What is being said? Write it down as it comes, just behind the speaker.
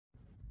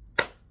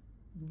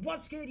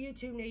What's good,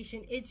 YouTube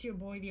Nation? It's your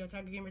boy, the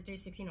Otaku Gamer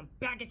 316. I'm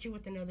back at you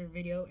with another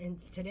video. In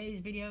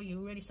today's video,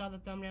 you already saw the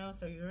thumbnail,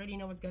 so you already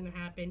know what's going to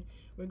happen.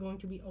 We're going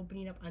to be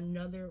opening up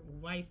another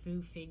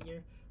waifu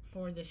figure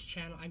for this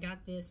channel. I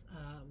got this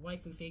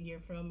waifu figure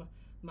from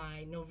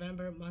my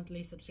November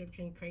monthly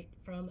subscription crate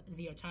from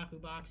the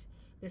Otaku box.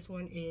 This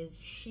one is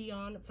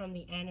Shion from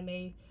the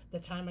anime The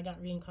Time I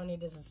Got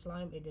Reincarnated as a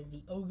Slime. It is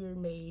the Ogre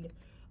Maid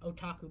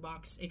Otaku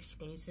box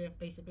exclusive.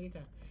 Basically, it's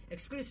an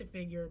exclusive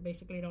figure.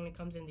 Basically, it only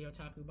comes in the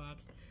Otaku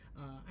box.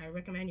 I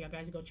recommend y'all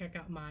guys go check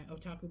out my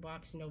Otaku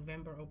box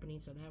November opening,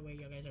 so that way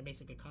y'all guys are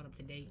basically caught up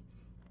to date.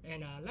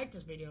 And like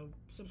this video,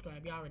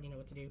 subscribe. Y'all already know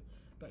what to do.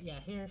 But yeah,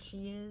 here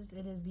she is.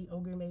 It is the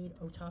Ogre Maid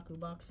Otaku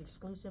box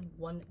exclusive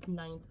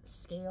 1/9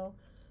 scale.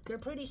 They're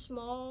pretty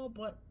small,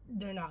 but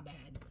they're not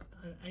bad.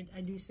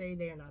 I do say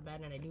they are not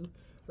bad, and I do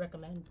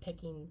recommend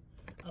picking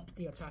up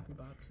the Otaku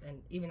box.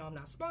 And even though I'm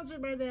not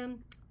sponsored by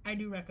them, I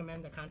do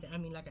recommend the content. I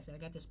mean, like I said, I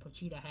got this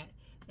Pochita hat.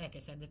 Like I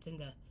said, it's in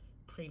the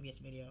previous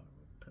video.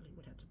 Probably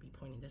would have to be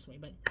pointing this way,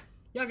 but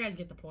y'all guys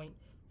get the point.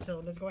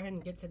 So let's go ahead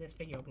and get to this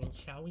figure opening,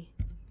 shall we?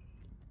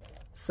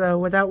 So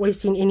without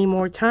wasting any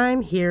more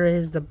time, here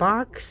is the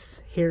box.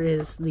 Here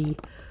is the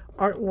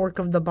artwork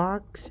of the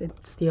box.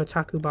 It's the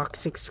Otaku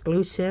box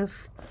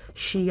exclusive.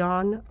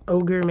 Shion,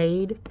 Ogre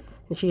Maid.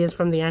 And she is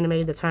from the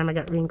anime The Time I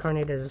Got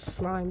Reincarnated as a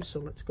Slime. So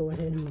let's go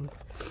ahead and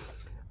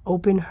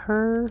open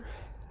her.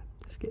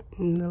 Let's get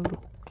in the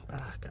little...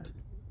 God.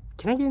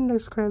 Can I get in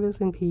this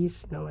crevice in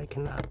peace? No, I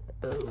cannot.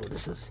 Oh,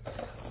 this is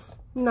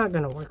not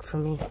going to work for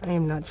me. I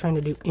am not trying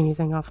to do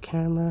anything off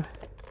camera.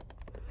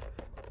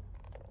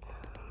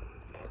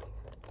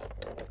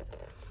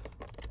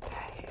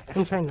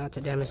 I'm trying not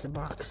to damage the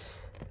box.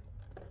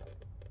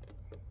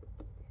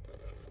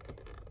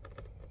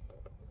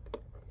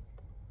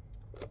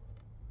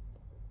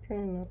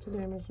 Trying not to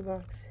damage the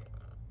box.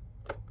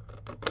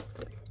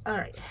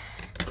 Alright.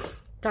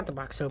 Got the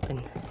box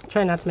open.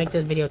 Try not to make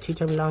this video too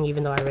terribly long,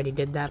 even though I already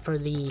did that for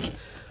the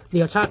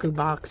Otaku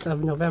box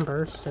of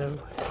November.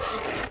 So,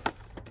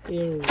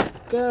 here we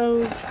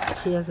go.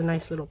 She has a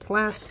nice little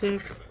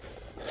plastic.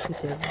 She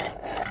has,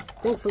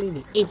 thankfully,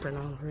 the apron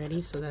on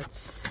already, so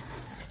that's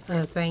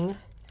a thing.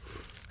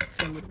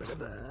 A little bit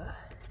of a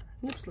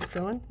nip slip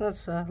showing.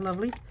 That's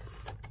lovely.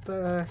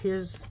 But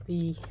here's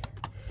the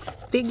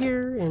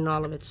figure in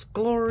all of its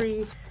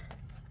glory.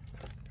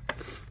 I'm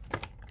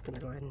gonna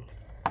go ahead and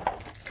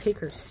take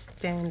her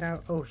stand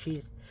out. Oh,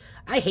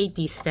 I hate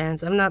these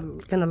stands. I'm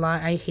not gonna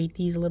lie, I hate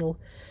these little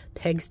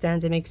peg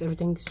stands. It makes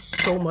everything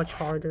so much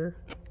harder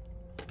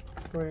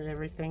for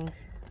everything.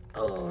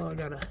 Oh, I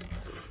gotta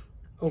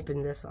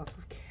open this off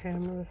of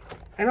camera.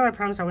 I know I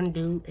promised I wouldn't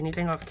do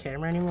anything off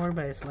camera anymore,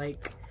 but it's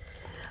like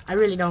I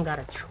really don't got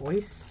a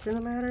choice in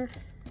the matter.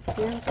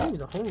 Yeah, oh,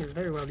 the hole is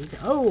very well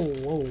detailed. Oh,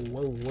 whoa,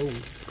 whoa, whoa.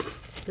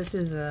 This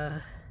is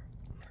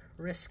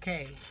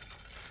risque,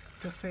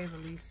 to say the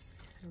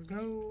least. Here we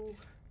go.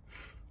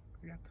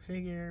 We got the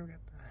figure. We got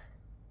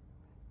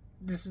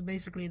this is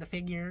basically the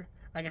figure.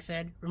 Like I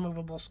said,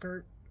 removable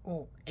skirt.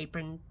 Oh,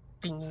 apron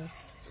thingy.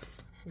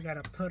 We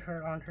gotta put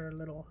her on her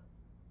little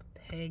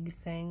peg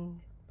thing.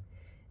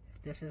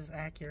 If this is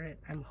accurate,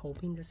 I'm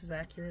hoping this is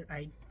accurate.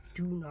 I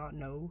do not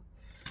know,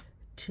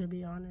 to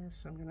be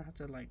honest. I'm gonna have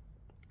to like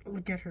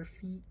look at her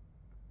feet,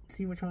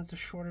 see which one's the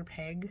shorter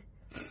peg.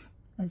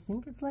 I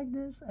think it's like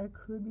this. I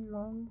could be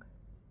wrong.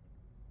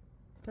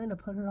 Trying to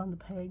put her on the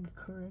peg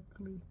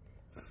correctly.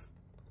 It's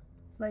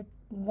like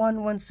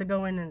one wants to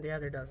go in and the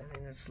other doesn't,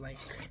 and it's like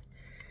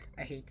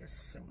I hate this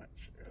so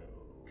much.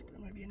 Oh, there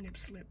might be a nip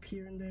slip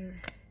here and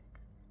there.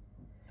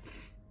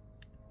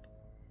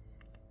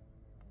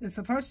 It's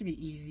supposed to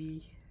be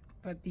easy,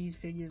 but these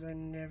figures are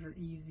never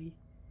easy.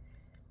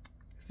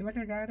 I feel like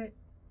I got it.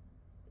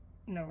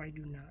 No, I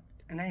do not.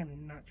 And I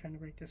am not trying to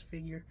break this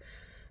figure.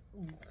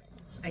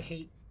 I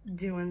hate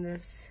doing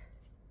this.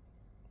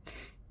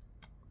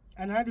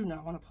 And I do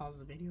not want to pause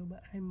the video,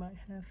 but I might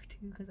have to,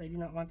 because I do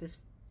not want this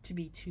to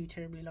be too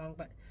terribly long.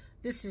 But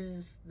this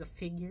is the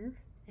figure.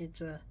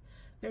 It's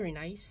very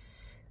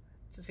nice,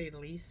 to say the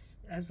least,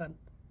 as some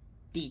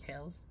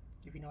details,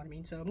 if you know what I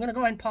mean. So I'm going to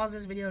go ahead and pause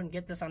this video and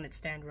get this on its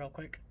stand real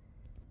quick.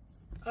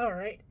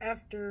 Alright,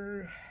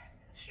 after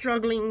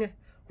struggling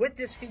with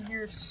this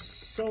figure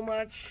so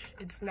much,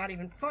 it's not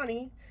even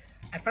funny,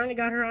 I finally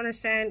got her on her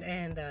stand,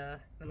 and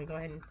let me go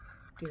ahead and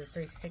do the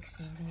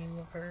 360 view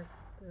of her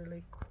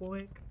really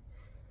quick.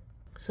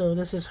 So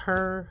this is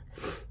her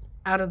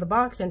out of the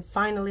box and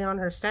finally on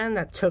her stand.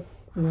 That took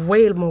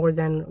way more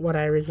than what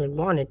I originally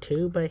wanted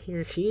to, but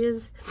here she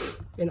is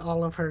in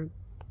all of her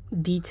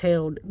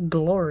detailed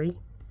glory.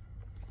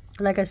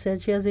 Like I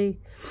said, she has a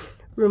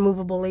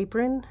removable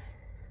apron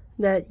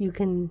that you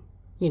can,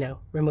 you know,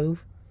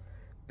 remove.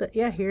 But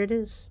yeah, here it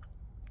is.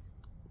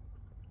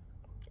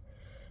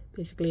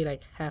 Basically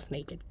like half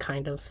naked,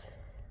 kind of.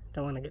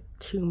 Don't want to get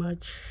too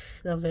much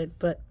of it,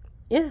 but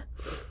yeah.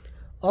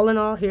 All in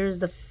all, here's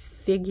the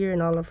figure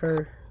and all of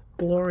her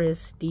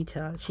glorious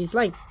detail. She's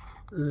like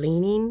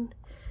leaning,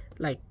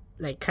 like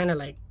kind of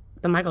like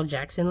the Michael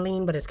Jackson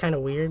lean, but it's kind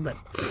of weird. But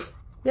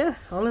yeah,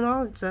 all in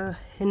all, it's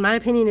in my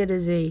opinion, it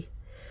is a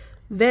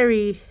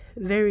very,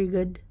 very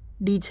good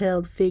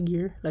detailed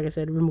figure. Like I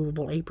said,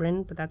 removable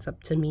apron, but that's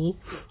up to me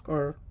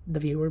or the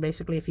viewer.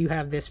 Basically, if you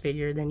have this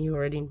figure, then you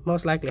already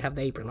most likely have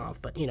the apron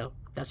off, but you know,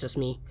 that's just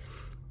me.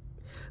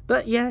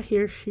 But yeah,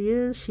 here she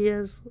is. She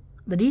has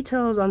the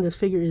details on this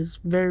figure is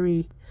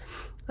very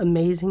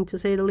amazing, to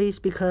say the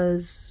least,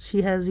 because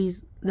she has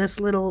this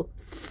little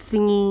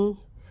thingy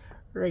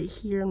right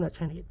here. I'm not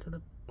trying to get to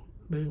the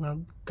boob.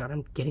 Oh god,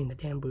 I'm getting the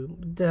damn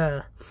boob.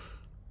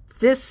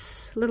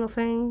 This little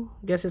thing,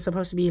 I guess it's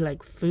supposed to be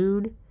like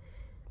food.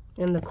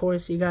 And of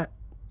course you got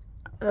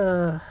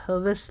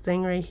this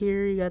thing right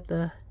here. You got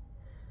the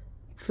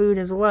food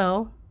as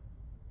well.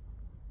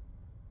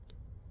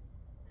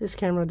 This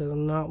camera does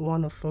not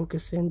want to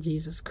focus in,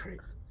 Jesus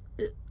Christ.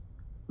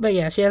 But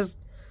yeah, she has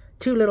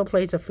 2 little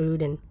plates of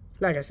food, and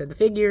like I said, the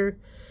figure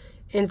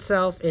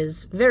itself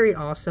is very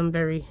awesome,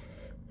 very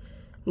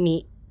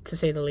neat, to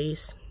say the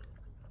least.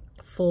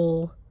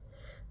 Full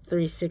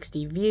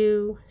 360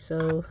 view.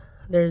 So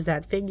there's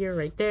that figure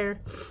right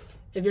there.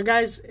 If you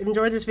guys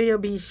enjoyed this video,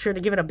 be sure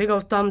to give it a big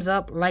old thumbs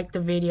up, like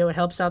the video. It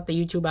helps out the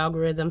YouTube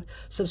algorithm.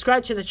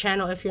 Subscribe to the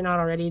channel if you're not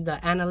already.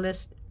 The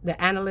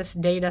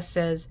analyst data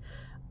says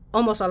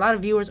almost a lot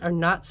of viewers are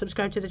not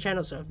subscribed to the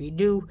channel. So if you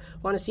do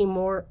want to see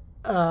more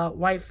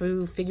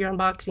waifu figure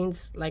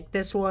unboxings like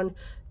this one,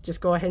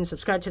 just go ahead and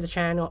subscribe to the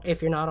channel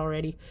if you're not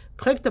already.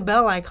 Click the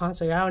bell icon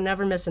so y'all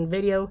never miss a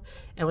video.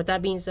 And with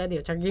that being said, the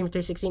Otaku Gamer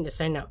 316 is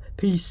signing out.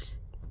 Peace.